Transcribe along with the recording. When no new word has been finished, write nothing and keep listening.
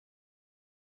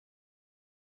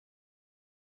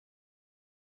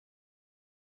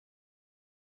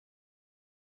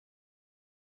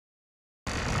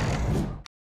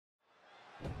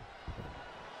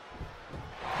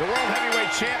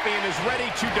champion is ready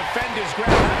to defend his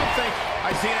ground. I don't think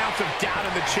I see an ounce of doubt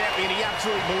in the champion. He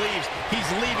absolutely believes he's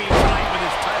leaving tonight with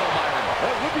his title, Byron.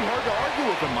 Well, it would be hard to argue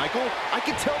with him, Michael. I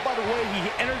can tell by the way he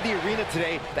entered the arena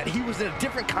today that he was in a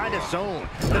different kind of zone.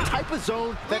 The type of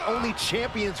zone that only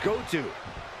champions go to.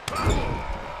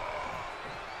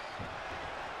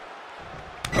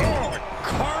 Oh,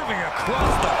 carving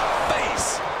across the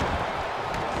face.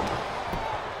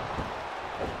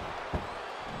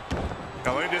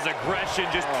 Oh, look at his aggression,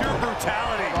 just pure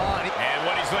brutality. And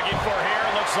what he's looking for here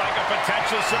looks like a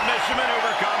potential submission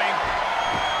maneuver coming.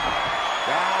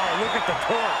 Wow, look at the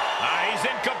torque. He's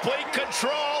in complete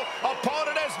control.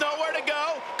 Opponent has nowhere to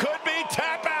go. Could be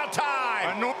tap out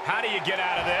time. How do you get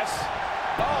out of this?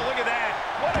 Oh, look at that.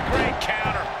 What a great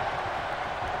counter.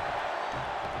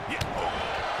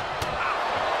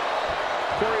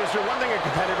 Corey, is there one thing a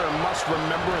competitor must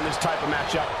remember in this type of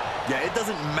matchup? Yeah, it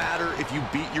doesn't matter if you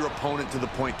beat your opponent to the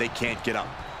point they can't get up.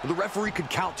 The referee could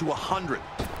count to 100.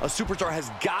 A superstar has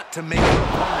got to make their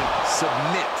opponent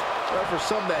submit. Well, for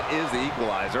some, that is the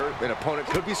equalizer. An opponent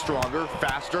could be stronger,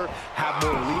 faster, have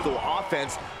more lethal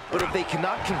offense, but if they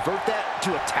cannot convert that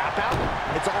to a tap out,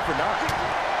 it's all for naught.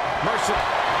 Mercy.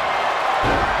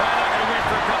 Probably not going to win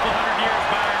for a couple hundred years,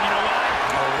 Byron. You know why?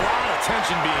 A lot of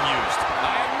tension being used.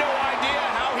 I have no idea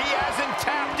how he hasn't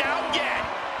tapped out yet.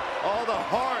 All the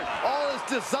heart, all his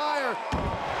desire.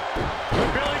 The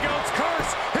Billy Goat's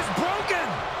curse is broken.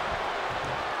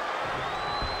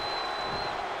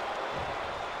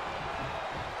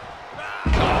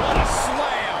 What a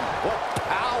slam. What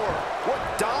power, what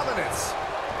dominance.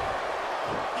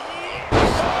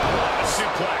 What a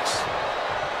suplex.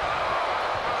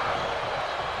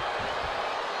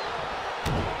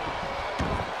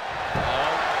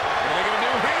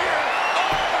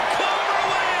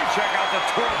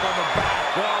 Torque on the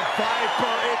back. Well,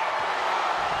 Viper.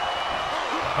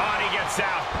 Bonnie gets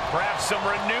out. Perhaps some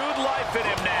renewed life in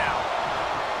him now.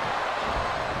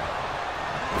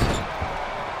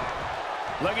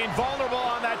 Looking vulnerable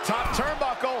on that top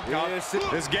turnbuckle.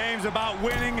 This game's about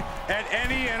winning at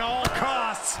any and all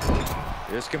costs.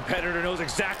 This competitor knows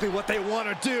exactly what they want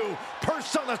to do.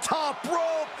 Perched on the top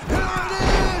rope. Here it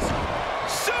is.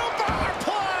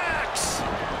 Superplex.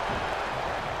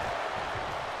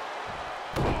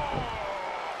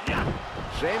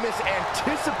 Sheamus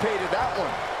anticipated that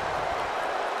one.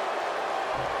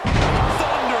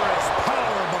 Thunderous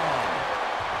powerbomb.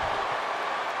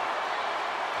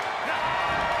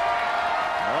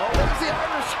 Oh, there's the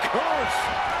Irish curse.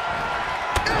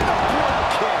 And a blood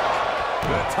kick.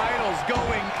 The title's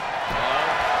going.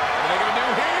 What are they going to do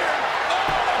here?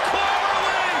 Oh,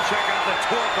 cloverleaf. Check out the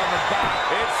torque on the back.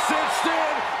 It's cinched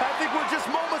in. I think we're just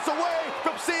moments away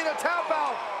from seeing a tap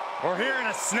out. Or hearing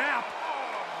a snap.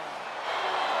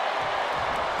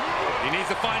 He needs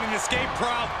to find an escape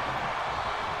route.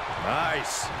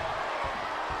 Nice.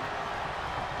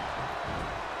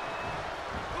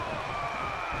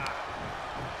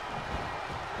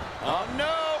 Oh,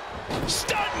 no.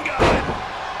 Stun gun.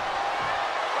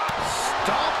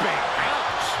 Stomping.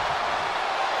 Ouch.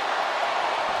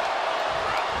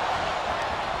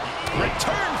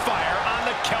 Return fire on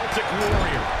the Celtic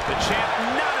Warrior. The champ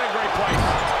not in a great place.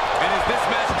 And as this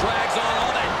match drags on,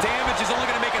 all that damage is only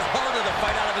going to make it harder to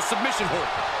fight out of a submission hold.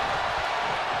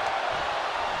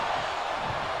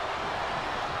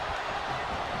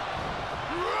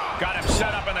 Got him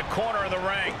set up in the corner of the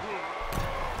ring.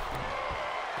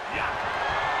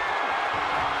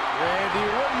 Randy,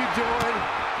 what are you doing?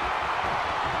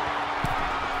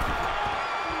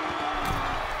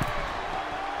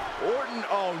 Orton,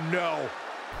 oh no.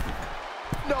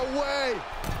 No way.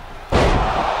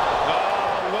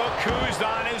 Oh, look who's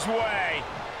on his way.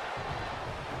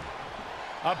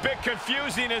 A bit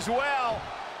confusing as well,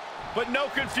 but no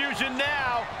confusion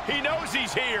now. He knows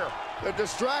he's here. The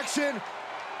distraction.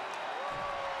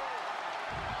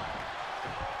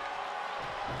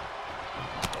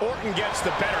 Orton gets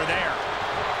the better there.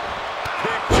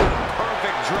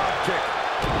 Picture-perfect drop kick.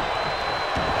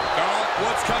 Oh,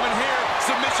 what's coming here?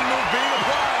 Submission move being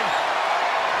applied.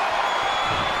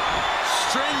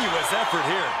 Strenuous effort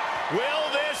here. Will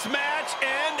this match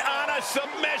end on a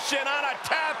submission, on a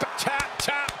tap, tap,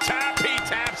 tap, tap? He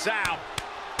taps out.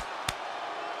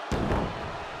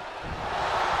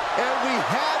 And we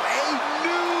have a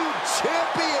new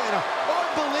champion.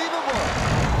 Unbelievable.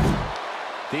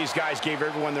 These guys gave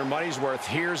everyone their money's worth.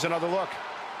 Here's another look.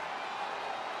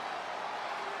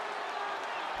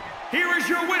 Here is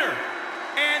your winner,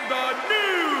 and the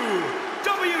new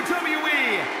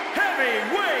WWE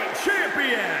Heavyweight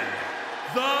Champion,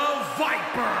 the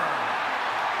Viper,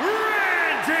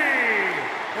 Randy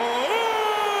Orton!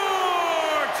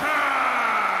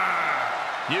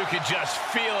 could just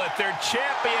feel it. Their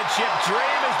championship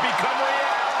dream has become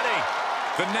reality.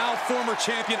 The now former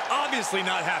champion obviously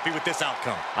not happy with this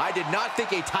outcome. I did not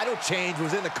think a title change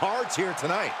was in the cards here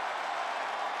tonight.